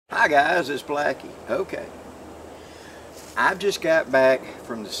Hi guys, it's Blackie. Okay. I've just got back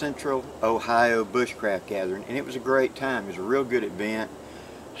from the Central Ohio Bushcraft Gathering, and it was a great time. It was a real good event.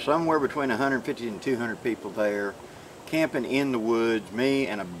 Somewhere between 150 and 200 people there, camping in the woods. Me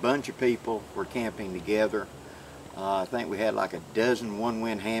and a bunch of people were camping together. I think we had like a dozen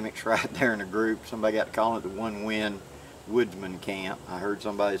one-wind hammocks right there in a group. Somebody got to call it the one-wind woodsman camp. I heard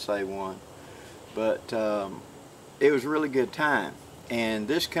somebody say one. But it was a really good time. And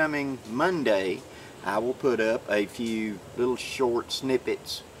this coming Monday, I will put up a few little short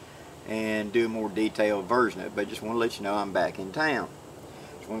snippets and do a more detailed version of it. But just want to let you know I'm back in town.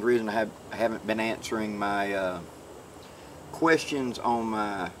 It's one reason I haven't been answering my questions on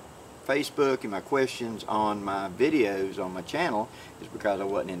my Facebook and my questions on my videos on my channel is because I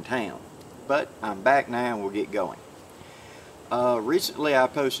wasn't in town. But I'm back now and we'll get going. Recently I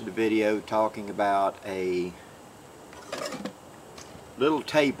posted a video talking about a little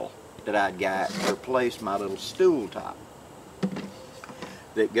table that I'd got to replace my little stool top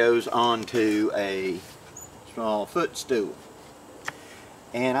that goes onto a small footstool.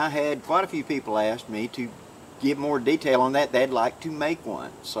 And I had quite a few people ask me to give more detail on that. They'd like to make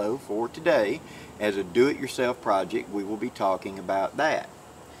one. So for today, as a do-it-yourself project, we will be talking about that.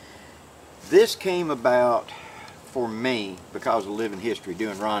 This came about for me because of living history,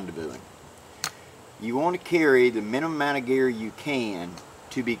 doing rendezvousing. You want to carry the minimum amount of gear you can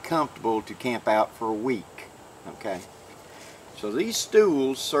to be comfortable to camp out for a week. Okay, so these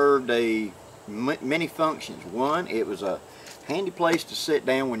stools served many functions. One, it was a handy place to sit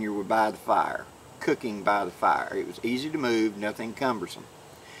down when you were by the fire, cooking by the fire. It was easy to move, nothing cumbersome.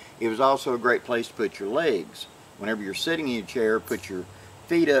 It was also a great place to put your legs. Whenever you're sitting in your chair, put your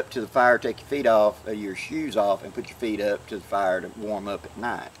feet up to the fire, take your feet off, your shoes off, and put your feet up to the fire to warm up at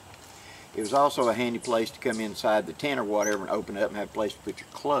night. It was also a handy place to come inside the tent or whatever and open up and have a place to put your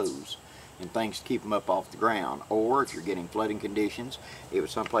clothes and things to keep them up off the ground. Or if you're getting flooding conditions, it was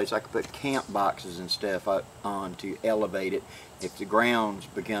someplace I could put camp boxes and stuff up on to elevate it if the ground's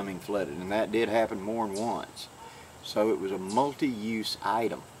becoming flooded. And that did happen more than once. So it was a multi-use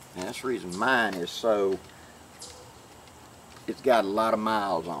item. And that's the reason mine is so, it's got a lot of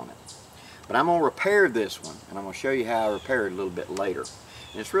miles on it. But I'm going to repair this one, and I'm going to show you how I repair it a little bit later.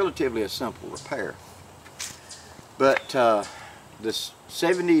 And it's relatively a simple repair. But this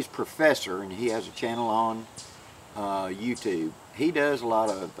 70s professor, and he has a channel on YouTube, he does a lot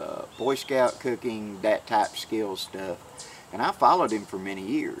of Boy Scout cooking, that type skill stuff. And I followed him for many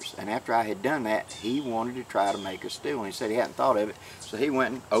years. And after I had done that, he wanted to try to make a stool. And he said he hadn't thought of it. So he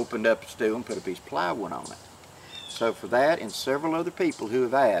went and opened up a stool and put a piece of plywood on it. So for that and several other people who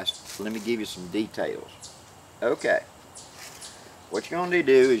have asked, let me give you some details. Okay. What you're going to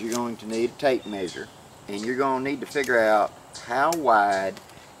do is you're going to need a tape measure, and you're going to need to figure out how wide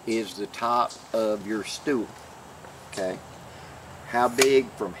is the top of your stool. Okay, how big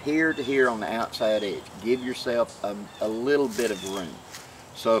from here to here on the outside edge. Give yourself a little bit of room.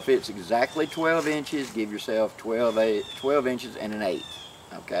 So if it's exactly 12 inches, give yourself 12 inches and an eighth.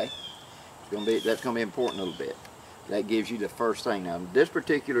 Okay, that's going to be important a little bit. That gives you the first thing. Now this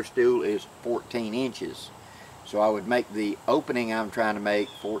particular stool is 14 inches. So I would make the opening I'm trying to make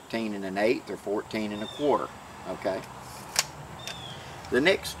 14 and an eighth or 14 and a quarter. Okay. The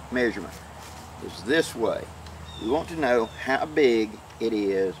next measurement is this way. We want to know how big it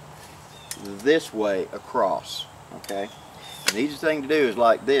is this way across. Okay. And the easiest thing to do is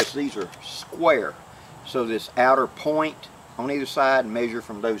like this. These are square. So this outer point on either side, measure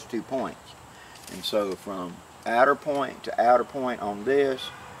from those 2 points. And so from outer point to outer point on this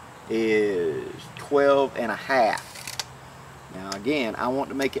is 12 and a half. Now again, I want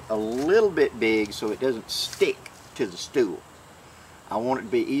to make it a little bit big so it doesn't stick to the stool. I want it to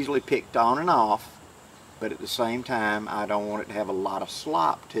be easily picked on and off, but at the same time I don't want it to have a lot of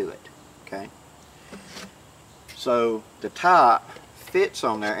slop to it. Okay, so the top fits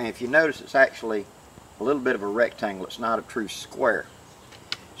on there, and if you notice it's actually a little bit of a rectangle. It's not a true square.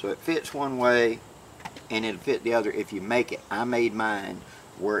 So it fits one way and it'll fit the other if you make it. I made mine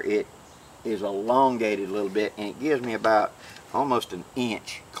where it is elongated a little bit, and it gives me about almost an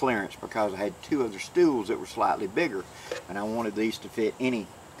inch clearance because I had 2 other stools that were slightly bigger and I wanted these to fit any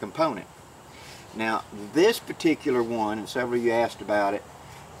component. Now this particular one, and several of you asked about it,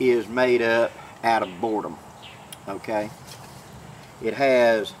 is made up out of boredom. Okay, it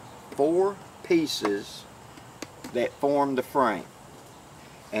has 4 pieces that form the frame,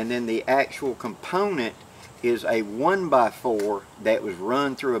 and then the actual component is a 1x4 that was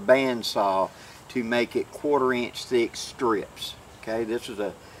run through a bandsaw to make it 1/4 inch thick strips. Okay, this is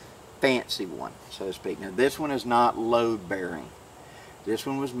a fancy one, so to speak. Now this one is not load bearing. This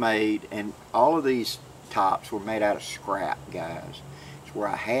one was made, and all of these tops were made out of scrap, guys. It's where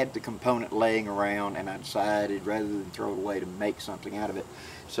I had the component laying around and I decided rather than throw it away to make something out of it.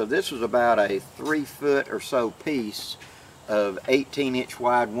 So this was about a 3 foot or so piece of 18-inch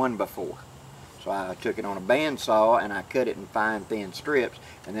wide 1x4. So I took it on a bandsaw and I cut it in fine thin strips,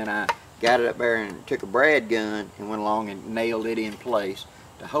 and then I got it up there and took a brad gun and went along and nailed it in place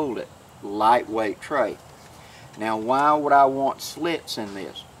to hold it. Lightweight tray. Now why would I want slits in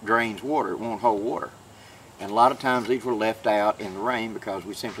this? Drains water, it won't hold water. And a lot of times these were left out in the rain because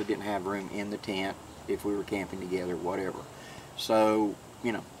we simply didn't have room in the tent if we were camping together, whatever. So,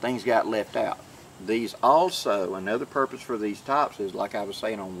 you know, things got left out. These also, another purpose for these tops is, like I was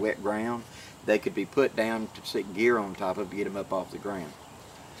saying, on wet ground, they could be put down to sit gear on top of to get them up off the ground.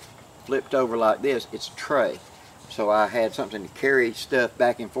 Flipped over like this, it's a tray. So I had something to carry stuff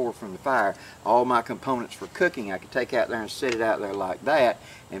back and forth from the fire. All my components for cooking, I could take out there and set it out there like that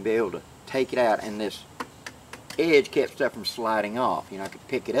and be able to take it out, and this edge kept stuff from sliding off. You know, I could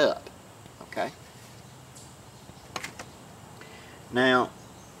pick it up. Okay. Now,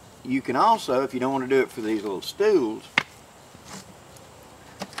 you can also, if you don't want to do it for these little stools,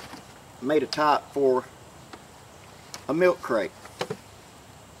 made a top for a milk crate.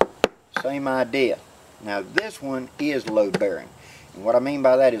 Same idea. Now this one is load bearing, and what I mean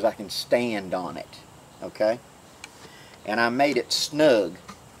by that is I can stand on it, okay? And I made it snug.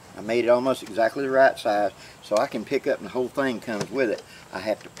 I made it almost exactly the right size so I can pick up and the whole thing comes with it. I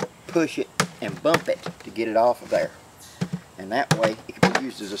have to push it and bump it to get it off of there, and that way it can be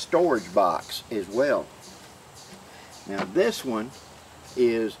used as a storage box as well. Now this one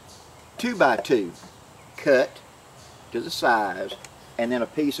is 2x2 cut to the size, and then a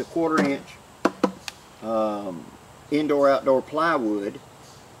piece of 1/4 inch indoor-outdoor plywood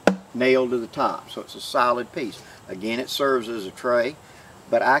nailed to the top, so it's a solid piece. Again, it serves as a tray,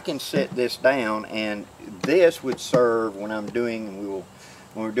 but I can set this down, and this would serve when I'm doing, when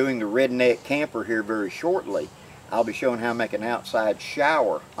we're doing the redneck camper here very shortly. I'll be showing how to make an outside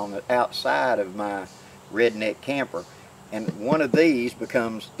shower on the outside of my redneck camper, and one of these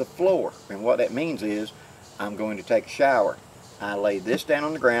becomes the floor, and what that means is I'm going to take a shower. I lay this down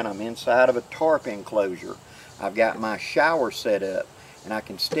on the ground. I'm inside of a tarp enclosure. I've got my shower set up, and I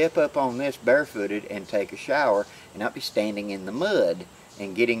can step up on this barefooted and take a shower and not be standing in the mud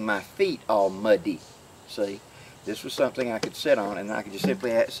and getting my feet all muddy. See, this was something I could sit on, and I could just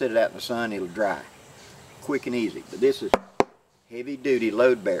simply sit it out in the sun. It'll dry quick and easy. But this is heavy duty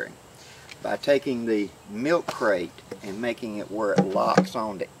load bearing. By taking the milk crate and making it where it locks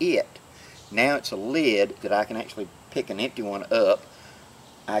onto it, now it's a lid that I can actually pick an empty one up.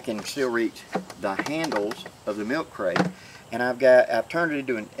 I can still reach the handles of the milk crate, and I've turned it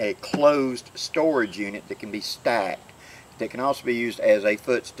into a closed storage unit that can be stacked, that can also be used as a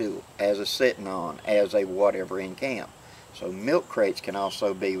footstool, as a sitting on, as a whatever in camp. So milk crates can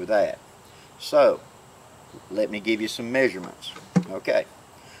also be with that. So let me give you some measurements. Okay,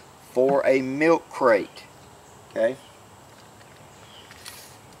 for a milk crate, okay,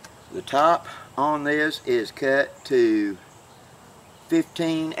 the top on this is cut to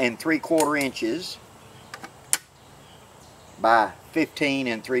 15 3/4 inches by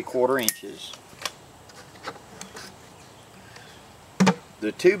 15 3/4 inches.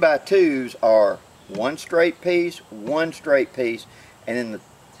 The 2x2s are one straight piece, and then the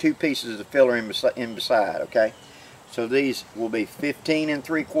 2 pieces of filler in beside, okay? So these will be 15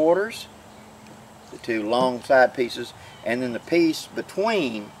 3/4, the 2 long side pieces, and then the piece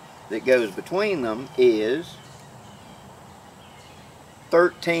between that goes between them is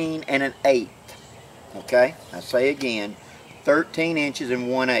 13 1/8. Okay, I say again, 13 inches and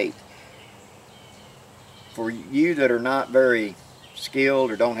 1/8. For you that are not very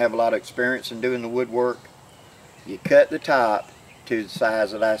skilled or don't have a lot of experience in doing the woodwork, you cut the top to the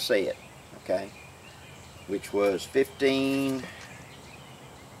size that I said, okay, which was 15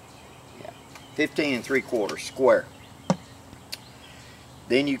 3/4 square.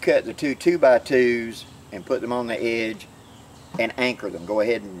 Then you cut the 2 2x2s and put them on the edge and anchor them. Go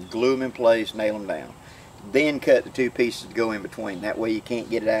ahead and glue them in place, nail them down. Then cut the 2 pieces to go in between. That way you can't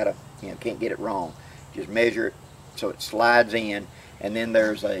get it out of, can't get it wrong. Just measure it so it slides in, and then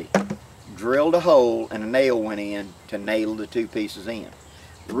there's a drilled a hole and a nail went in to nail the 2 pieces in.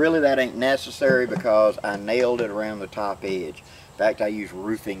 Really that ain't necessary because I nailed it around the top edge. In fact, I used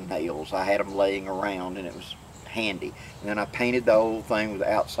roofing nails. I had them laying around and it was handy. And then I painted the whole thing with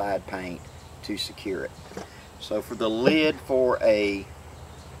outside paint to secure it. So for the lid for a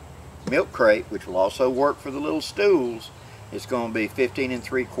milk crate, which will also work for the little stools, it's going to be 15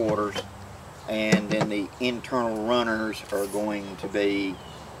 3/4 and then the internal runners are going to be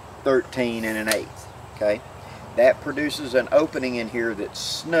 13 1/8. Okay, that produces an opening in here that's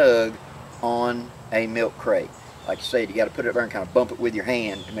snug on a milk crate. Like I said, you got to put it there and kind of bump it with your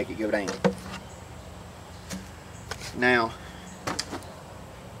hand to make it go down. Now,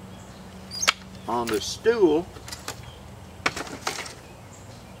 on the stool,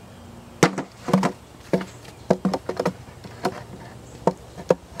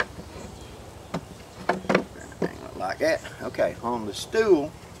 like that. Okay, on the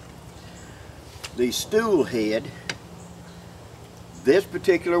stool, the stool head, this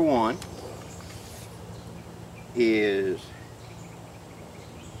particular one is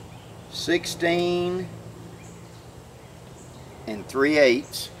 16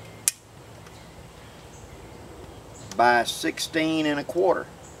 3/8 by 16 1/4.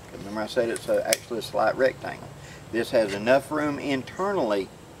 Remember I said it's actually a slight rectangle. This has enough room internally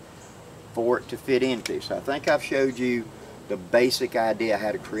for it to fit into. So I think I've showed you the basic idea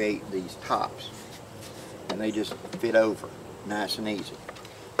how to create these tops, and they just fit over nice and easy.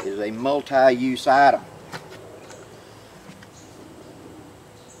 It is a multi-use item.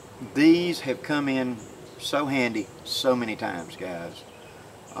 These have come in so handy so many times, guys.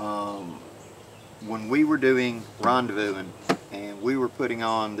 When we were doing rendezvousing, and we were putting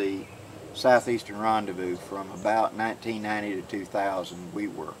on the Southeastern Rendezvous from about 1990 to 2000, we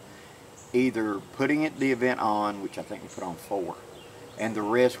were either putting the event on, which I think we put on 4, and the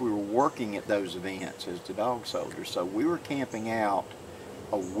rest we were working at those events as the dog soldiers. So we were camping out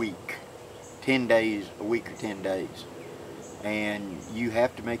a week, 10 days, a week or 10 days. And you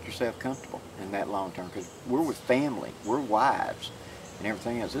have to make yourself comfortable in that long term, because we're with family, we're wives, and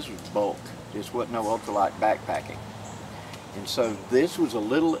everything else. This was bulk. This wasn't no ultralight backpacking. And so this was a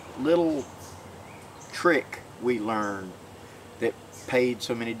little trick we learned that paid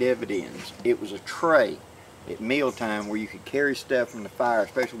so many dividends. It was a tray at mealtime where you could carry stuff from the fire,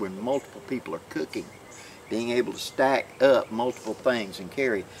 especially when multiple people are cooking. Being able to stack up multiple things and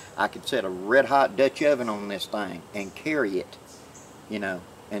carry. I could set a red hot Dutch oven on this thing and carry it, you know,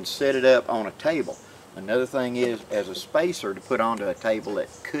 and set it up on a table. Another thing is, as a spacer to put onto a table that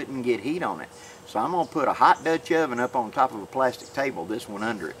couldn't get heat on it. So I'm going to put a hot Dutch oven up on top of a plastic table, this one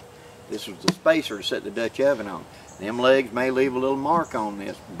under it. This was the spacer to set the Dutch oven on. Them legs may leave a little mark on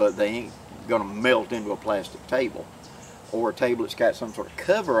this, but they ain't going to melt into a plastic table. Or a table that's got some sort of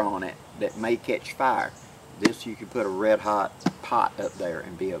cover on it that may catch fire. This you could put a red hot pot up there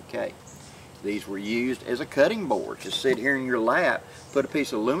and be okay. These were used as a cutting board. Just sit here in your lap, put a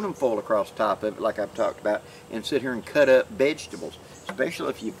piece of aluminum foil across the top of it like I've talked about, and sit here and cut up vegetables. Especially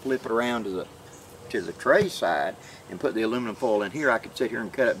if you flip it around to the tray side and put the aluminum foil in here, I could sit here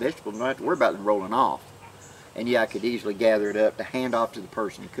and cut up vegetables and not have to worry about them rolling off. And yeah, I could easily gather it up to hand off to the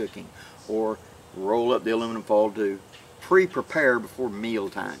person cooking, or roll up the aluminum foil to pre-prepare before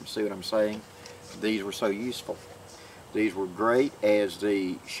mealtime. See what I'm saying? These were so useful. These were great as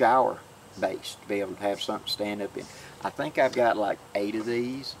the shower base, to be able to have something to stand up in. I think I've got like 8 of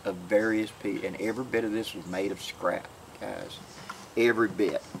these of various pieces, and every bit of this was made of scrap, guys. Every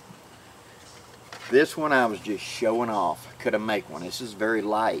bit. This one I was just showing off. Could I make one? This is very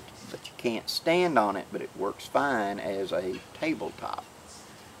light, but you can't stand on it, but it works fine as a tabletop.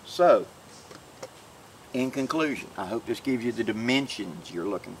 So, in conclusion, I hope this gives you the dimensions you're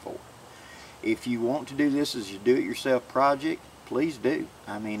looking for. If you want to do this as a do-it-yourself project, please do.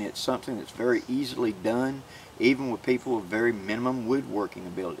 I mean, it's something that's very easily done, even with people with very minimum woodworking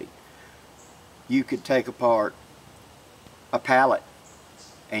ability. You could take apart a pallet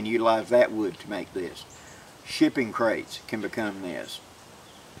and utilize that wood to make this. Shipping crates can become this.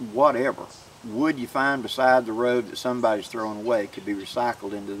 Whatever. Wood you find beside the road that somebody's throwing away could be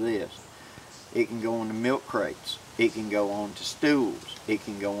recycled into this. It can go into milk crates. It can go on to stools. It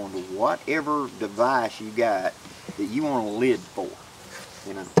can go on to whatever device you got that you want a lid for.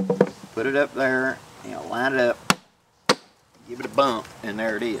 You know, put it up there, you know, line it up, give it a bump, and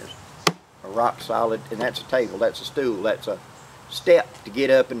there it is. A rock solid, and that's a table, that's a stool, that's a step to get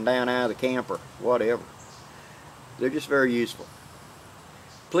up and down out of the camper, whatever. They're just very useful.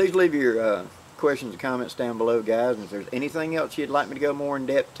 Please leave your questions and comments down below, guys, and if there's anything else you'd like me to go more in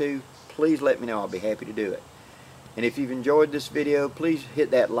depth to, please let me know. I'll be happy to do it. And if you've enjoyed this video, please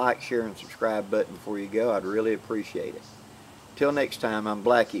hit that like, share, and subscribe button before you go. I'd really appreciate it. Till next time, I'm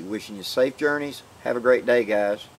Blackie, wishing you safe journeys. Have a great day, guys.